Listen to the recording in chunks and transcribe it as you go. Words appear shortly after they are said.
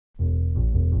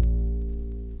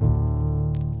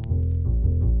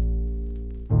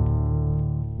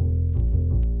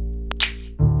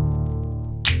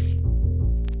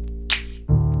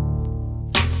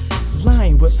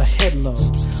with a head low.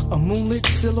 A moonlit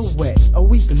silhouette, a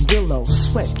weeping willow.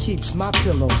 Sweat keeps my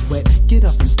pillow wet. Get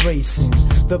up embracing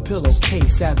the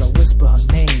pillowcase as I whisper her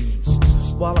name,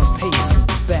 while I'm pacing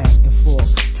back and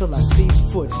forth till I see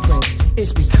footprints.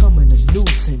 It's becoming a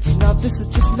nuisance. Now this is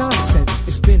just nonsense.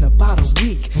 It's been about a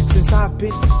week since I've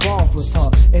been involved with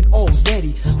her, and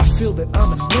already I feel that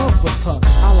I'm in love with her.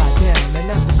 I lie down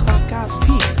and at the clock I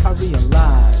peek, I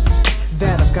realize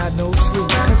that I've got no sleep,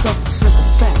 cause of the simple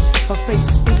fact her face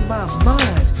is in my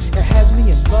mind. It has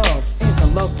me in love, and the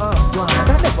love I'm blind.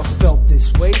 I never felt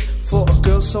this way for a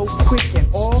girl so quick and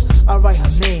all. I write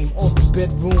her name on the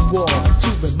bedroom wall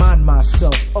to remind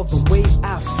myself of the way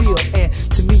I feel, and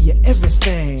to me you're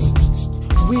everything.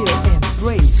 We'll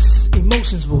embrace,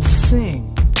 emotions will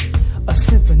sing a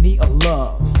symphony of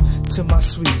love to my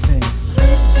sweet thing.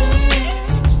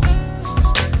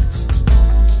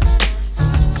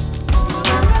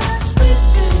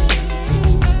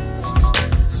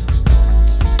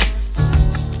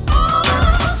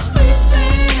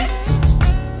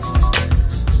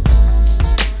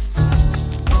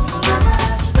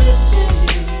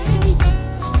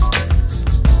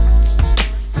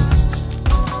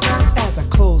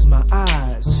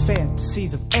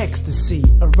 Fantasies of ecstasy,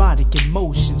 erotic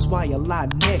emotions while you lie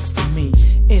next to me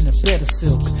in a bed of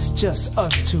silk, just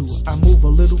us two. I move a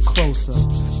little closer.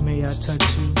 May I touch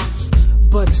you?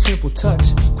 But a simple touch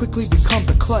quickly becomes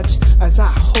a clutch. As I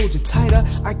hold you tighter,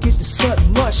 I get the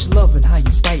sudden rush. Loving how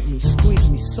you bite me, squeeze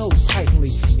me so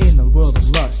tightly. In a world of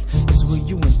lust is where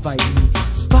you invite me.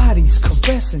 Bodies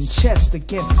caressing, chest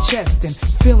against chest, and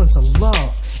feelings of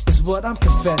love is what I'm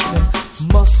confessing.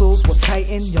 Muscles will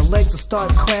tighten, your legs will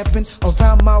start clamping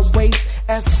around my waist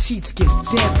as the sheets get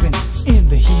dampened. In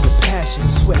the heat of passion,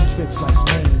 sweat drips like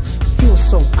rain. Feels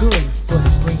so good, but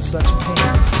it brings such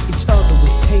pain. Each other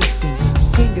we're tasting,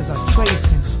 fingers are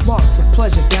tracing marks of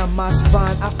pleasure down my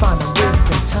spine. I find a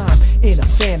wasting time in a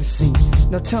fantasy.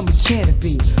 Now tell me, can it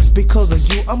be? Because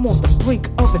of you, I'm on the brink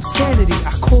of insanity.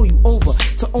 I call you over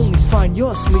to only find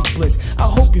your sleepless. I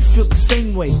hope you feel the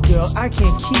same way, girl. I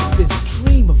can't keep this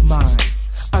dream of mine.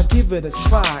 I'll give it a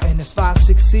try, and if I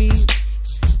succeed,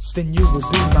 then you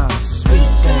will be my sweet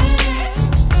thing.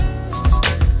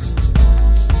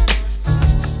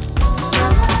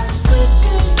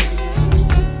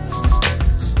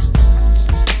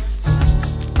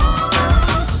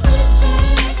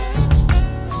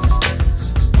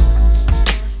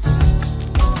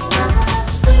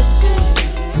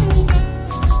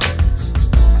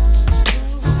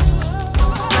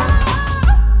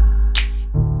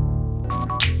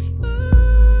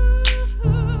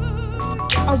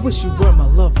 I wish you were my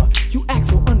lover. You act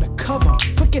so undercover.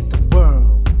 Forget the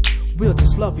world, we'll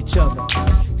just love each other.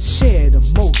 Shared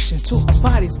emotions till our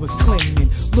bodies were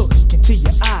clinging. Look into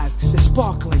your eyes, they're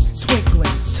sparkling, twinkling.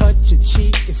 Touch your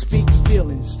cheek and speak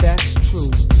feelings, that's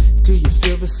true. Do you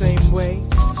feel the same way?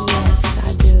 Yes,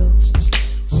 I do.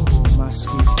 Oh, my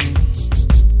sweet